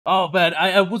Oh man,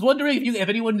 I was wondering if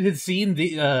anyone had seen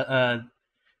the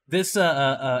this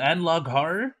analog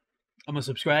horror. I'm gonna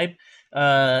subscribe.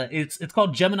 It's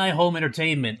called Gemini Home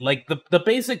Entertainment. Like the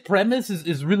basic premise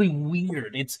is really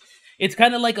weird. It's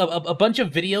kind of like a bunch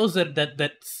of videos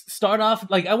that start off,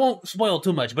 like, I won't spoil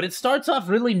too much, but it starts off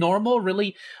really normal,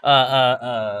 really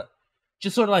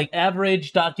just sort of like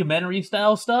average documentary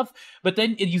style stuff. But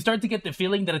then you start to get the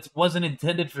feeling that it wasn't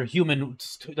intended for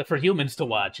humans to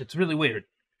watch. It's really weird.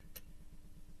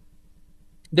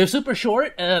 They're super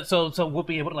short, so we'll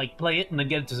be able to like play it and then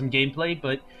get into some gameplay.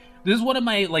 But this is one of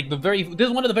my this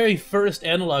is one of the very first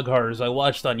analog horrors I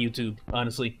watched on YouTube.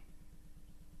 Honestly,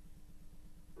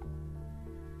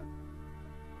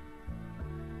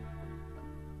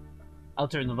 I'll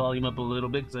turn the volume up a little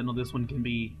bit because I know this one can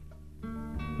be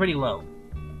pretty low.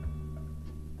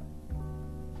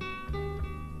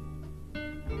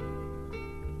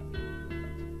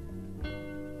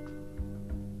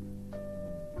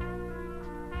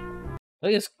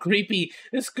 Look at this creepy.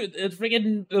 It's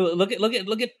freaking. Look at.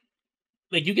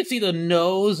 Like, you can see the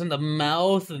nose and the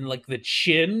mouth and like the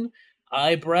chin,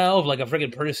 eyebrow of like a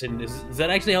friggin' person. Is that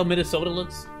actually how Minnesota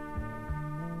looks?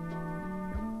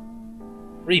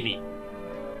 Creepy.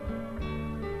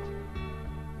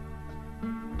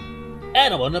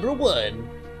 Animal number 1.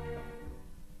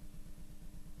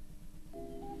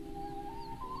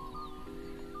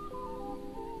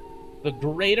 The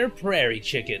greater prairie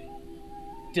chicken.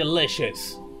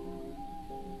 Delicious.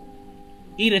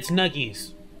 Eat its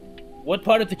nuggies. What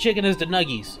part of the chicken is the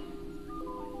nuggies?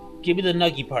 Give me the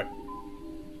nuggy part.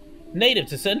 Native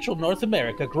to central North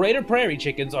America, greater prairie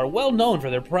chickens are well known for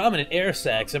their prominent air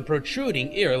sacs and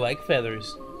protruding ear-like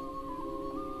feathers.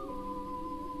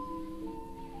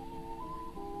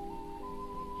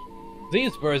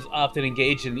 These birds often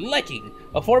engage in lekking,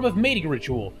 a form of mating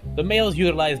ritual. The males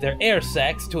utilize their air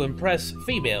sacs to impress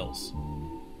females.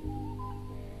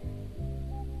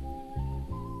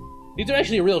 These are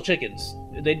actually real chickens.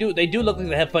 They do look like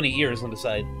they have funny ears on the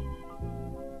side.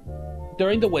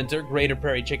 During the winter, greater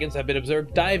prairie chickens have been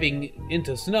observed diving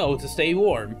into snow to stay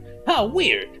warm. How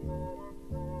weird!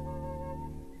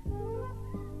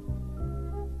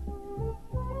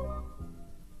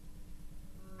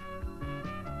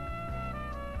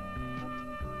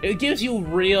 It gives you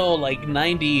real, like,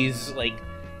 90s, like,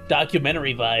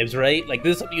 documentary vibes, right? Like,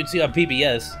 this is something you'd see on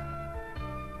PBS.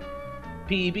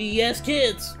 PBS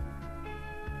Kids!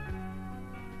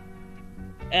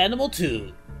 Animal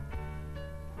 2.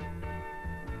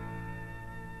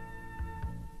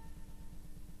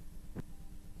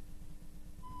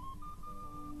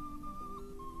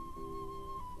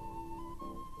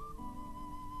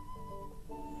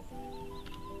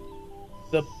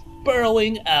 The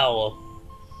burrowing owl.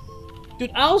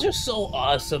 Dude, owls are so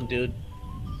awesome, dude.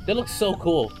 They look so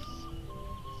cool.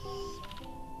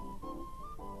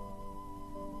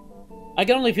 I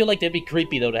can only feel like they'd be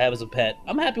creepy, though, to have as a pet.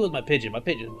 I'm happy with my pigeon. My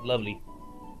pigeon is lovely.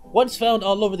 Once found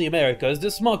all over the Americas,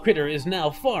 this small critter is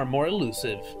now far more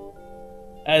elusive.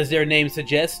 As their name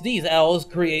suggests, these owls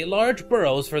create large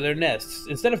burrows for their nests,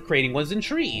 instead of creating ones in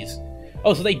trees.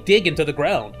 Oh, so they dig into the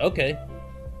ground. Okay.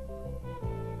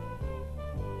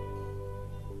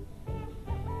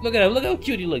 Look at him. Look how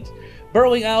cute he looks.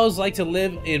 Burrowing owls like to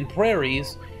live in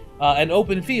prairies and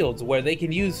open fields where they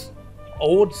can use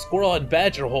old squirrel and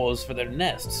badger holes for their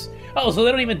nests. Oh, so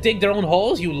they don't even dig their own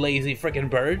holes, you lazy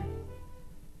frickin' bird.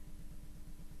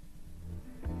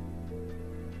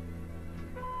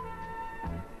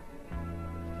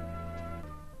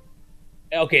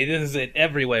 Okay, this is it.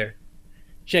 Everywhere.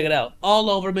 Check it out.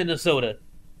 All over Minnesota.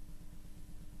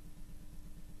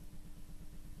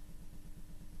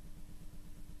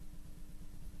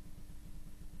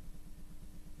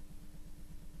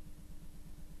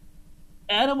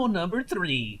 Animal number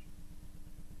 3.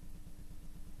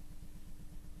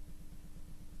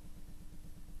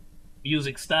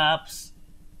 Music stops.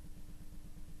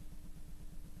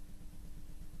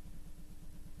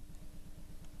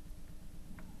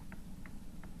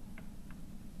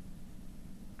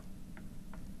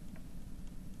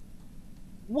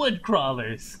 Wood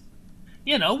crawlers.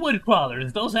 You know, wood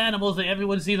crawlers. Those animals that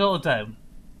everyone sees all the time.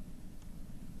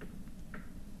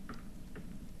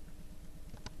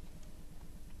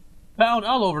 Found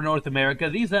all over North America,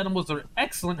 these animals are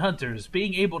excellent hunters,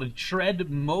 being able to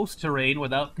tread most terrain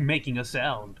without making a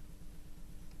sound.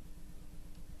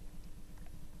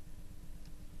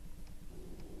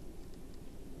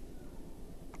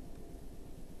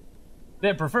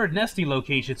 Their preferred nesting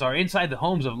locations are inside the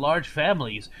homes of large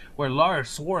families, where large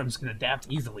swarms can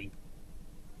adapt easily.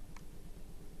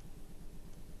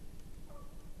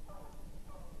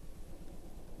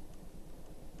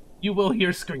 You will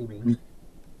hear screaming.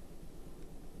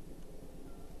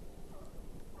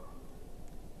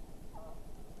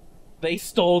 They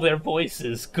stole their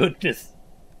voices. Goodness.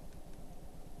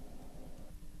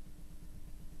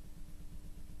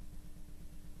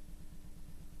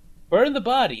 Burn the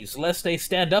bodies, lest they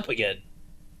stand up again.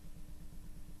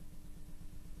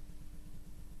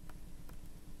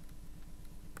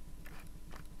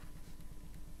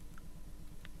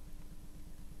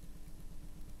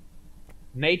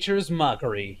 Nature's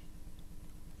mockery.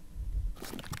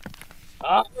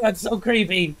 Oh, that's so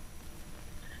creepy.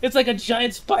 It's like a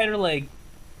giant spider leg.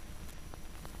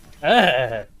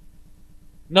 Ah.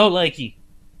 No likey.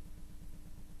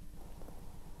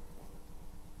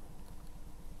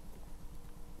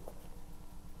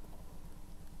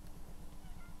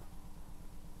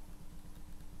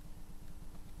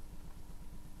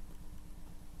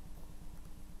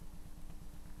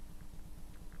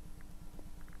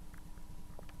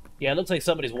 Yeah, it looks like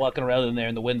somebody's walking around in there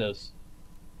in the windows.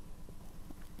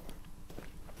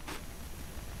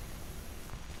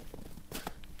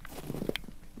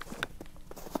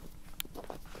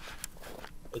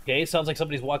 Okay, sounds like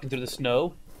somebody's walking through the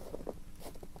snow.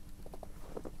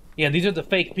 Yeah, these are the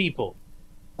fake people.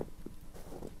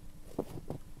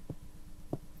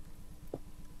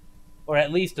 Or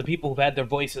at least the people who've had their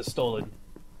voices stolen.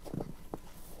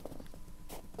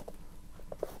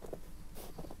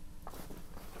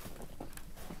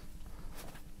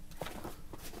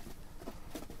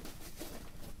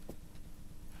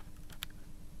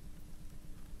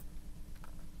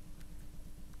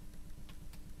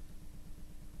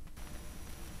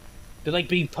 They're like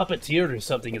being puppeteered or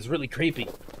something. It's really creepy.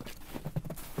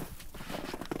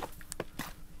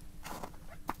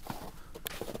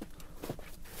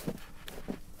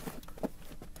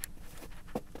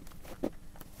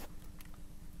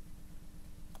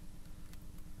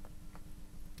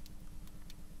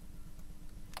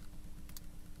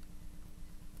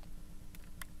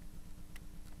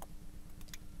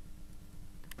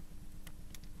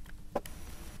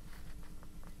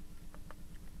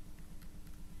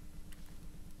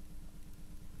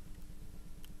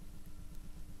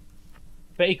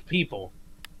 Fake people.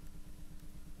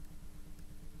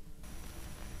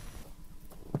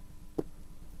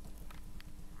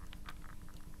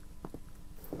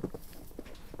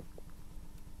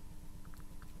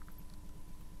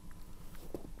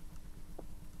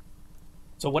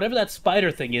 So whatever that spider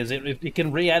thing is, it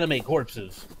can reanimate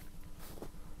corpses.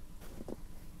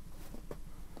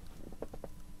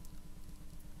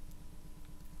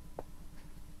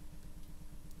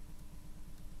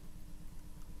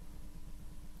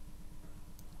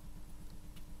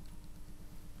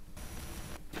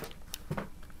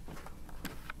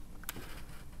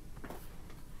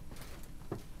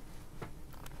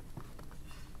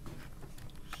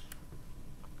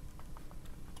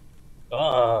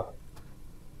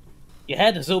 You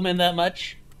had to zoom in that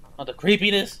much on the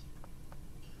creepiness.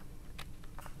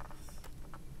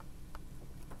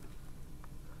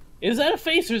 Is that a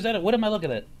face or is that a... What am I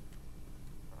looking at?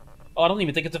 Oh, I don't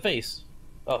even think it's a face.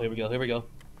 Oh, here we go, here we go.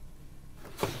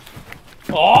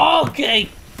 Oh, okay!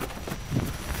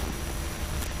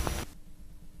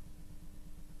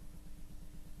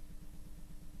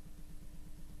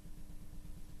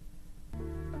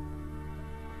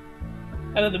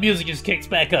 And then the music just kicks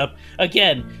back up.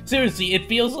 Again, seriously, it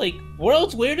feels like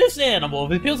world's weirdest animal.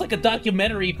 It feels like a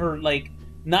documentary for, like,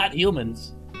 not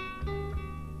humans.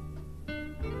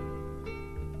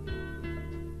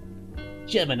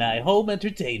 Gemini Home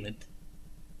Entertainment.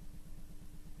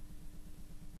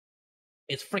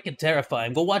 It's freaking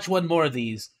terrifying. Go watch one more of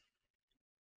these.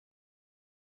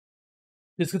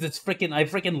 Just because it's freaking, I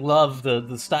freaking love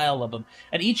the style of them.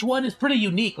 And each one is pretty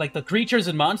unique. Like the creatures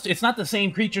and monsters, it's not the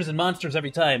same creatures and monsters every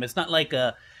time. It's not like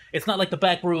the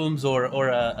Backrooms or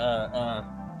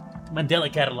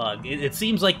Mandela Catalog. It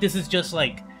seems like this is just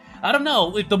like, I don't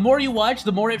know. The more you watch,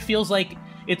 the more it feels like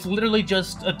it's literally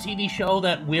just a TV show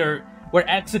that we're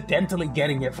accidentally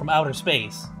getting it from outer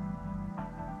space.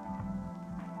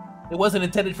 It wasn't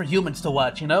intended for humans to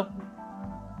watch, you know?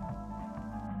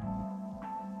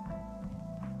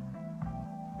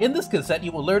 In this cassette,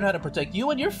 you will learn how to protect you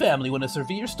and your family when a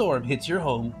severe storm hits your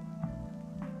home.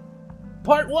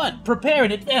 Part 1. Prepare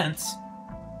in advance.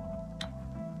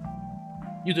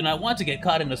 You do not want to get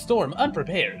caught in a storm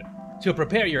unprepared. To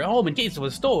prepare your home in case of a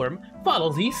storm,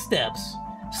 follow these steps.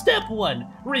 Step 1.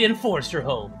 Reinforce your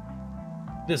home.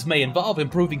 This may involve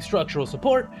improving structural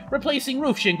support, replacing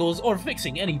roof shingles, or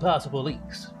fixing any possible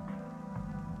leaks.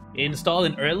 Install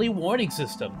an early warning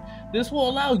system. This will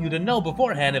allow you to know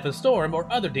beforehand if a storm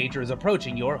or other danger is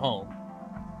approaching your home.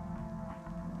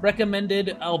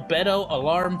 Recommended albedo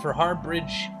alarm for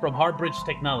from Harbridge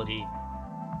Technology.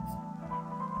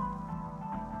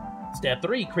 Step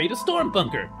 3, create a storm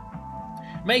bunker.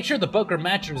 Make sure the bunker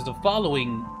matches the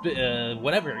following,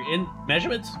 whatever, in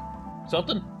measurements?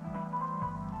 Something?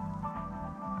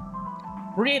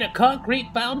 Create a concrete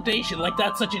foundation, like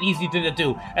that's such an easy thing to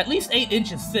do. At least 8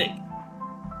 inches thick.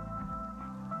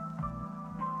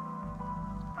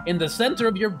 In the center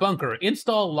of your bunker,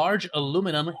 install large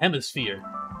aluminum hemisphere.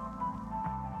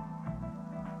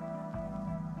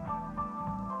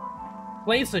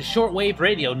 Place a shortwave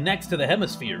radio next to the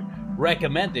hemisphere.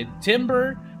 Recommended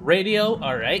timber, radio,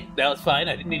 alright, that was fine,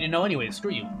 I didn't need to know anyway,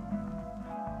 screw you.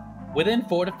 Within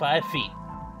 4 to 5 feet.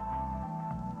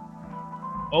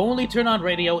 Only turn on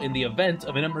radio in the event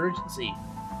of an emergency.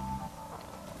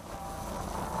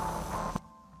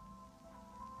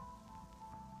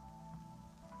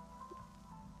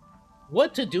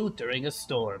 What to do during a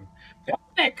storm?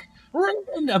 Panic! Run!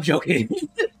 I'm joking.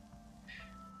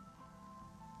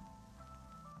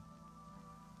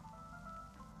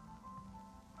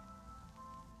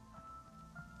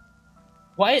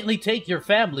 Quietly take your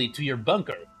family to your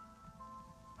bunker.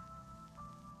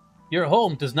 Your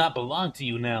home does not belong to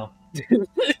you now.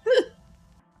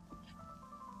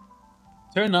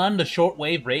 Turn on the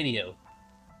shortwave radio.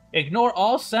 Ignore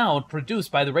all sound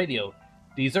produced by the radio.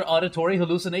 These are auditory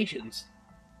hallucinations.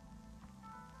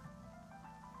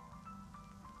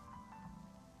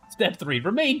 Step 3.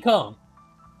 Remain calm.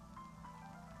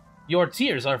 Your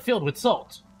tears are filled with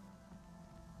salt.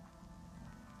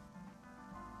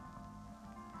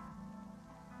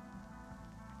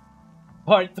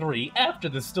 Part 3. After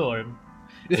the storm.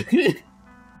 If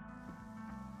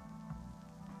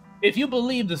you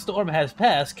believe the storm has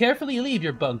passed, carefully leave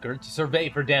your bunker to survey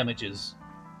for damages.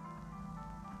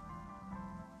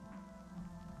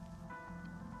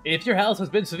 If your house has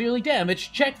been severely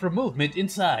damaged, check for movement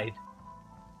inside.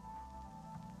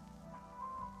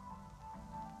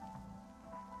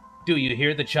 Do you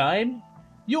hear the chime?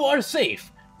 You are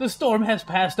safe. The storm has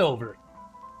passed over.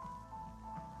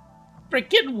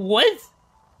 Frickin' what?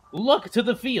 Look to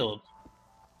the field.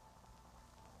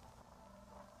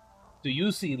 Do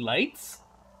you see lights?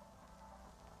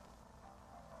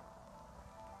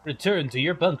 Return to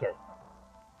your bunker.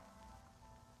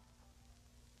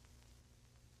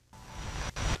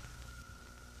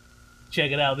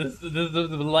 Check it out. This the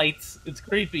lights. It's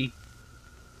creepy.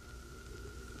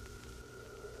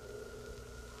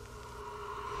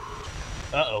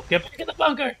 Uh-oh. Get back in the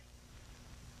bunker!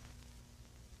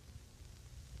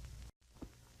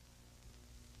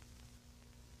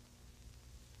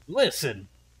 Listen.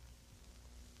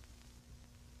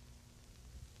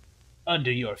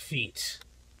 Under your feet.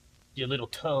 Your little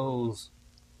toes.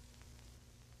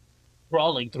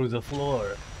 Crawling through the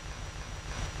floor.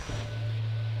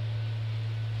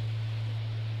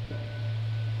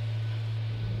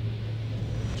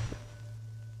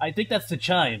 I think that's the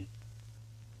chime.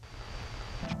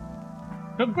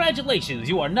 Congratulations,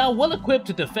 you are now well equipped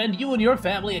to defend you and your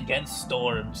family against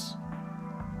storms.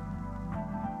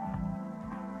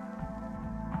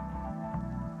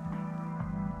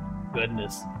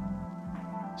 Goodness.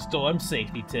 Storm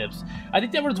safety tips. I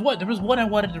think there was one I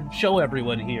wanted to show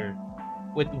everyone here,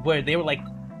 where they were like,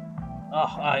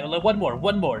 oh, one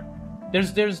more.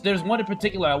 There's one in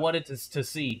particular I wanted to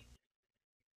see.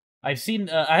 I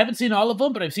haven't seen all of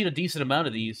them, but I've seen a decent amount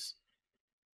of these.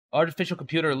 Artificial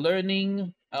computer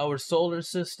learning, our solar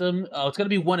system. Oh, it's gonna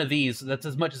be one of these. That's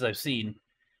as much as I've seen.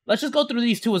 Let's just go through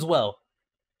these two as well.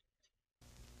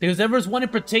 Because there was one in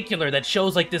particular that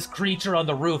shows like this creature on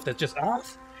the roof that's just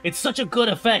it's such a good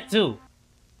effect too.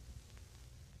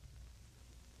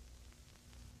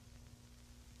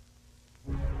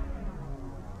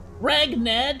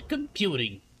 Ragnad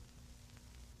computing.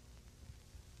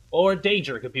 Or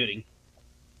danger computing.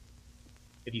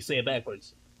 If you say it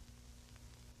backwards.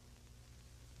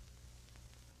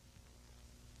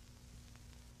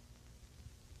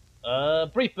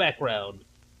 Brief background.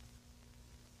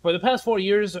 For the past 4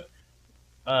 years,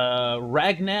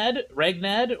 Ragnad,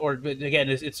 or again,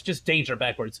 it's just danger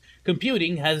backwards.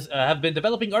 Computing have been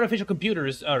developing artificial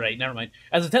computers. All right, never mind.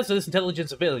 As a test of this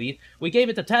intelligence ability, we gave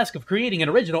it the task of creating an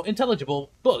original,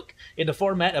 intelligible book in the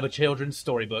format of a children's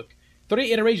storybook.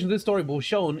 3 iterations of this story will be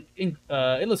shown,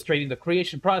 illustrating the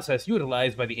creation process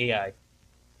utilized by the AI.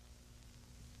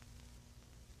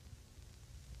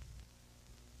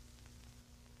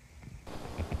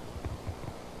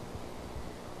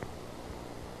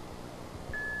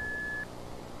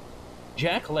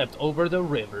 Jack leapt over the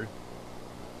river.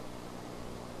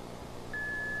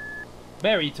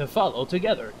 Mary to follow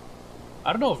together.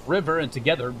 I don't know if river and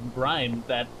together rhyme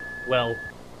that well.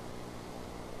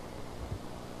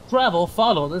 Travel,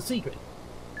 follow the secret.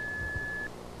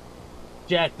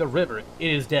 Jack the river, it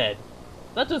is dead.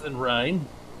 That doesn't rhyme.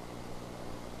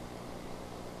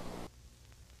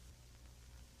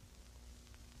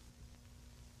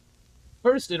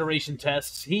 First iteration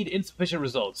tests heed insufficient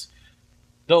results,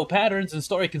 though patterns and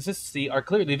story consistency are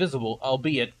clearly visible,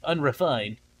 albeit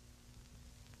unrefined.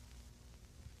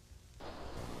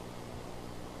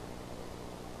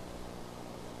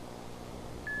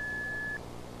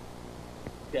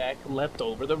 Jack leapt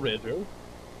over the river.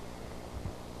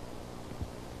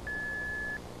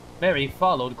 Mary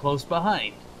followed close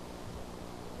behind.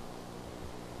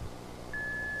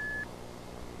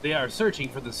 They are searching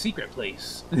for the secret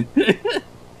place.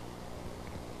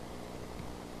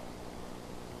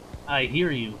 I hear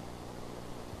you.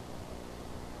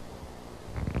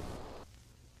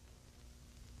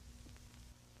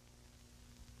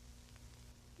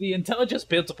 The intelligence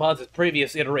built upon its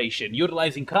previous iteration,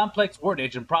 utilizing complex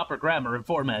wordage and proper grammar and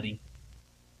formatting.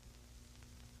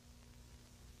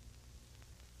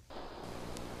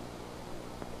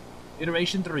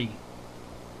 Iteration 3.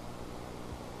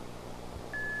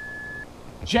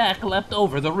 Jack leapt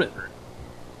over the river.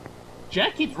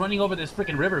 Jack keeps running over this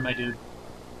freaking river, my dude.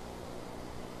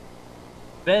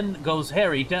 Then goes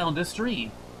Harry down the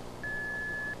stream.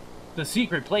 The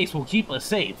secret place will keep us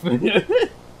safe.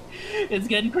 It's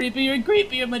getting creepier and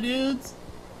creepier, my dudes.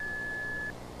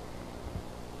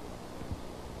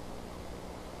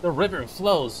 The river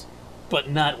flows, but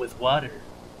not with water.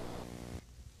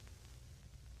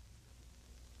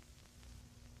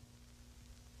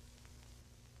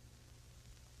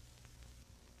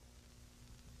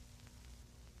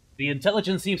 The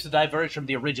intelligence seems to diverge from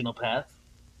the original path.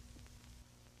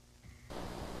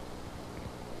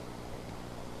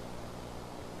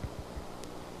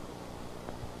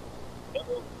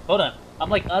 Hold on. I'm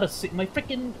like out of sync. My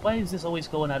freaking... Why is this always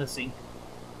going out of sync?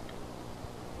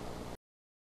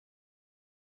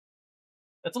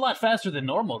 That's a lot faster than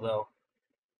normal, though.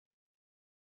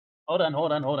 Hold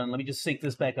on. Let me just sync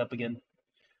this back up again.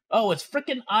 Oh, it's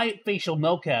freaking eye facial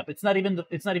mocap. It's not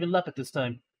even Leopard this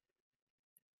time.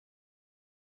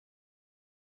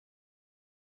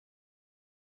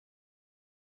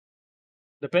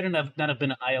 There better not have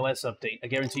been an iOS update. I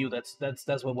guarantee you that's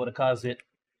what would have caused it.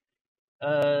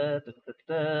 There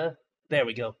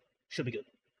we go. Should be good.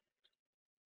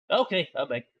 Okay, I'm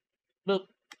back. Boop.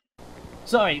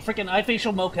 Sorry, freaking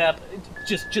iFacial mocap.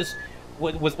 Just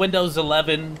with Windows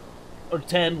 11 or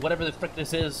 10, whatever the frick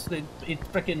this is,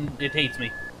 it hates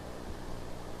me.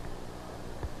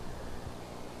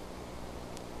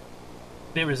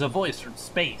 There is a voice from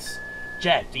space.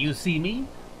 Jack, do you see me?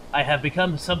 I have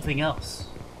become something else.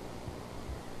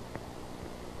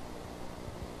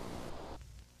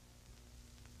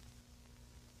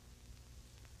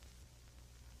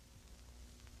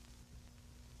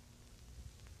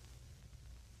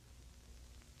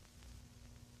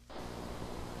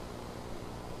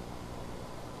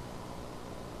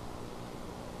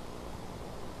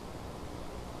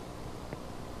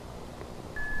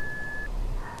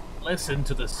 Listen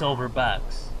to the silver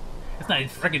box. It's not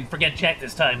friggin' forget Jack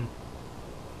this time.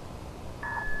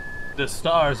 The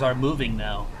stars are moving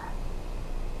now.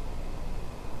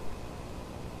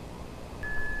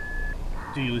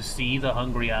 Do you see the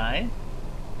hungry eye?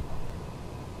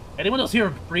 Anyone else hear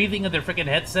breathing in their freaking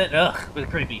headset? Ugh, but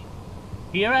creepy.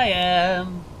 Here I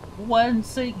am,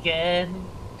 once again.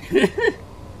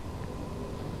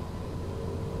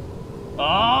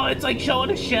 Oh, it's like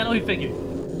showing a shadowy figure.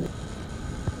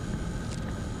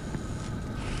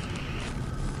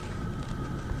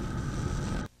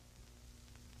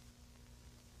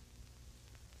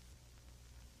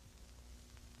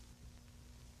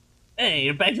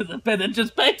 Hey, back to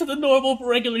the normal,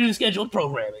 regularly scheduled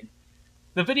programming.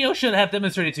 The video should have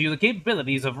demonstrated to you the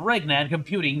capabilities of Regnan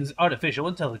Computing's artificial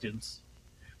intelligence.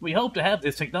 We hope to have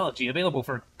this technology available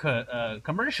for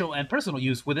commercial and personal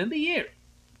use within the year.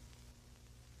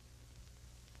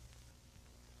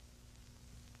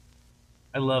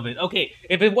 I love it. Okay,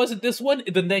 if it wasn't this one,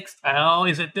 the next... Oh,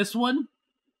 is it this one?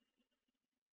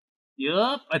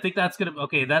 Yup, I think that's gonna...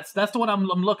 Okay, that's the one I'm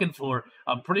looking for.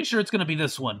 I'm pretty sure it's gonna be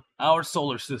this one. Our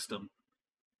solar system.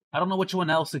 I don't know which one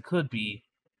else it could be.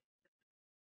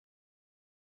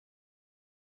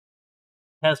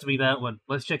 Has to be that one.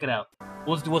 Let's check it out.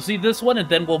 We'll see this one, and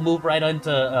then we'll move right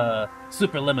into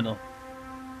Superliminal.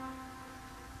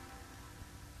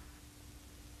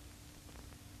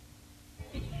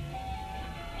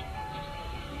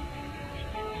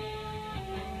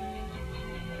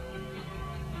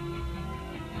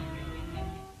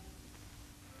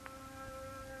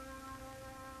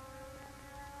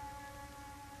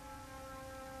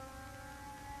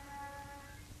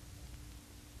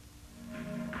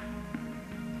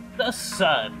 The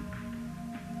Sun.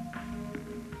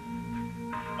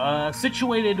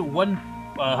 Situated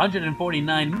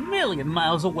 149 million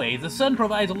miles away, the Sun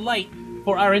provides light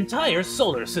for our entire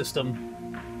solar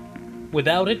system.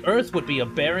 Without it, Earth would be a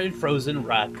barren, frozen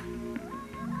rock.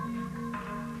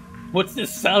 What's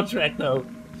this soundtrack, though?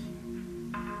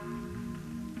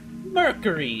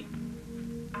 Mercury.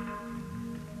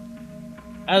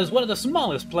 As one of the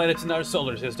smallest planets in our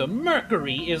solar system,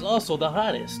 Mercury is also the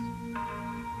hottest.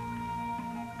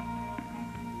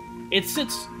 It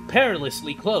sits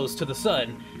perilously close to the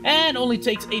Sun, and only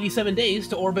takes 87 days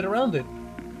to orbit around it.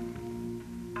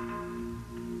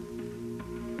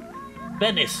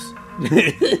 Venice.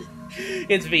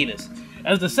 It's Venus.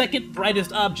 As the second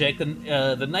brightest object in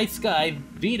the night sky,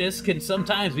 Venus can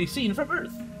sometimes be seen from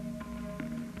Earth.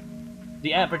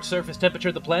 The average surface temperature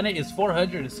of the planet is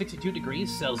 462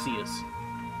 degrees Celsius.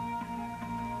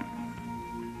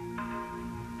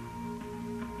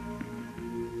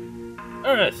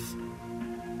 Earth.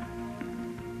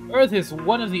 Earth is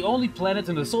one of the only planets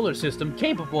in the solar system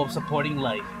capable of supporting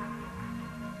life.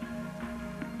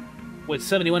 With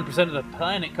 71% of the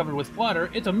planet covered with water,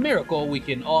 it's a miracle we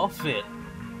can all fit.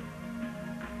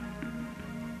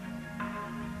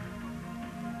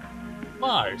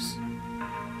 Mars.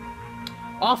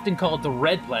 Often called the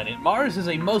Red Planet, Mars is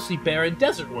a mostly barren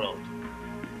desert world.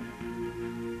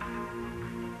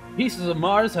 Pieces of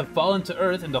Mars have fallen to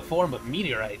Earth in the form of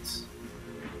meteorites.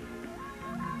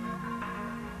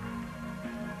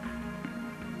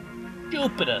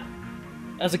 Jupiter.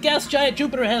 As a gas giant,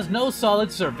 Jupiter has no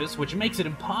solid surface, which makes it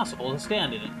impossible to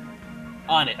stand in it.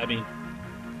 On it, I mean.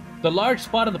 The large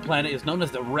spot on the planet is known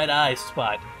as the red eye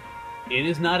spot. It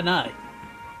is not an eye.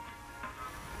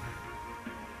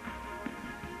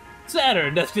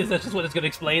 Saturn, that's just what it's going to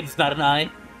explain, it's not an eye.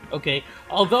 Okay,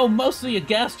 although mostly a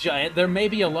gas giant, there may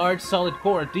be a large solid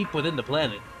core deep within the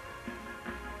planet.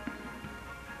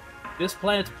 This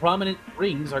planet's prominent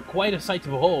rings are quite a sight to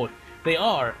behold. They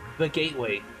are the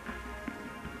gateway.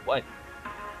 What?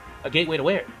 A gateway to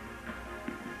where?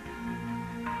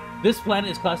 This planet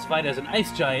is classified as an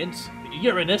ice giant,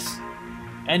 Uranus,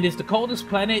 and is the coldest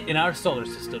planet in our solar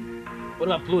system. What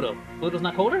about Pluto? Pluto's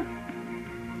not colder?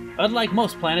 Unlike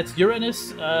most planets,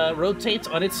 Uranus rotates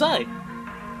on its side.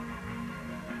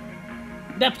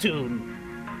 Neptune.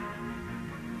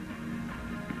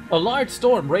 A large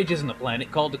storm rages in the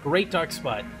planet called the Great Dark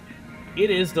Spot.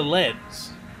 It is the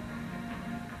lens.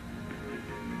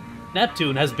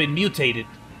 Neptune has been mutated.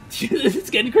 It's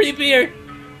getting creepier.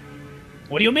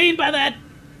 What do you mean by that?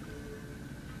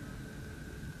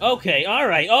 Okay,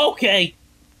 alright, okay.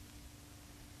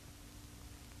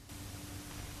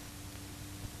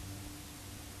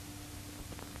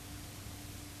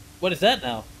 What is that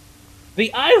now?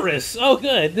 The Iris! Oh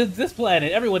good, this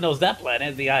planet, everyone knows that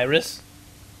planet, the Iris.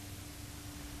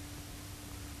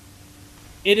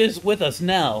 It is with us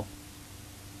now.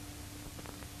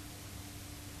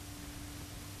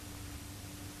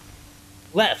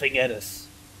 Laughing at us.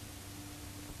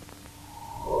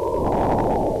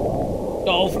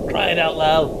 Oh, for crying out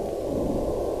loud.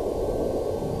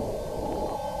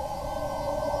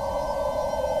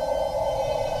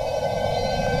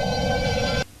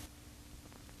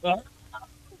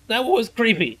 That was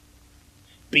creepy.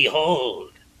 Behold.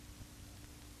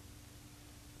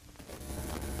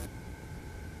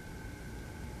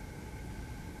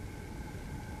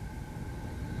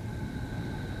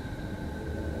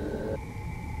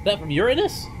 That from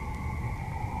Uranus?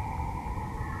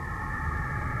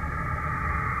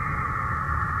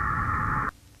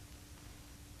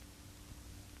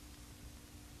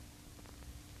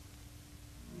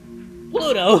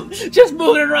 Pluto, just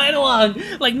moving right along,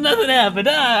 like nothing happened.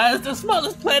 It's the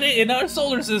smallest planet in our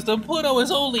solar system. Pluto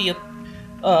is only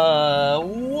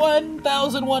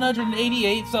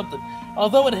 1,188 something.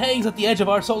 Although it hangs at the edge of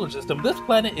our solar system, this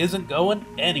planet isn't going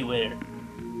anywhere.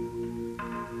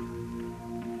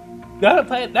 Not a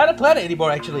planet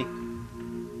anymore, actually.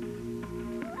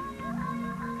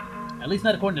 At least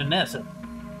not according to NASA.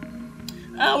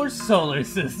 Our solar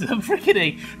system, freaking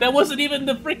A. That wasn't even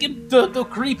the freaking the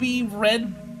creepy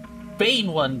red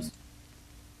vein ones.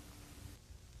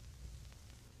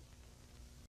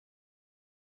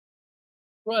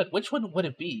 What? Which one would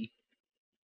it be?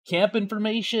 Camp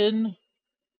information?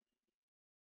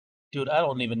 Dude, I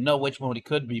don't even know which one it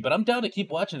could be, but I'm down to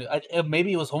keep watching it.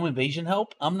 Maybe it was home invasion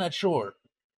help? I'm not sure.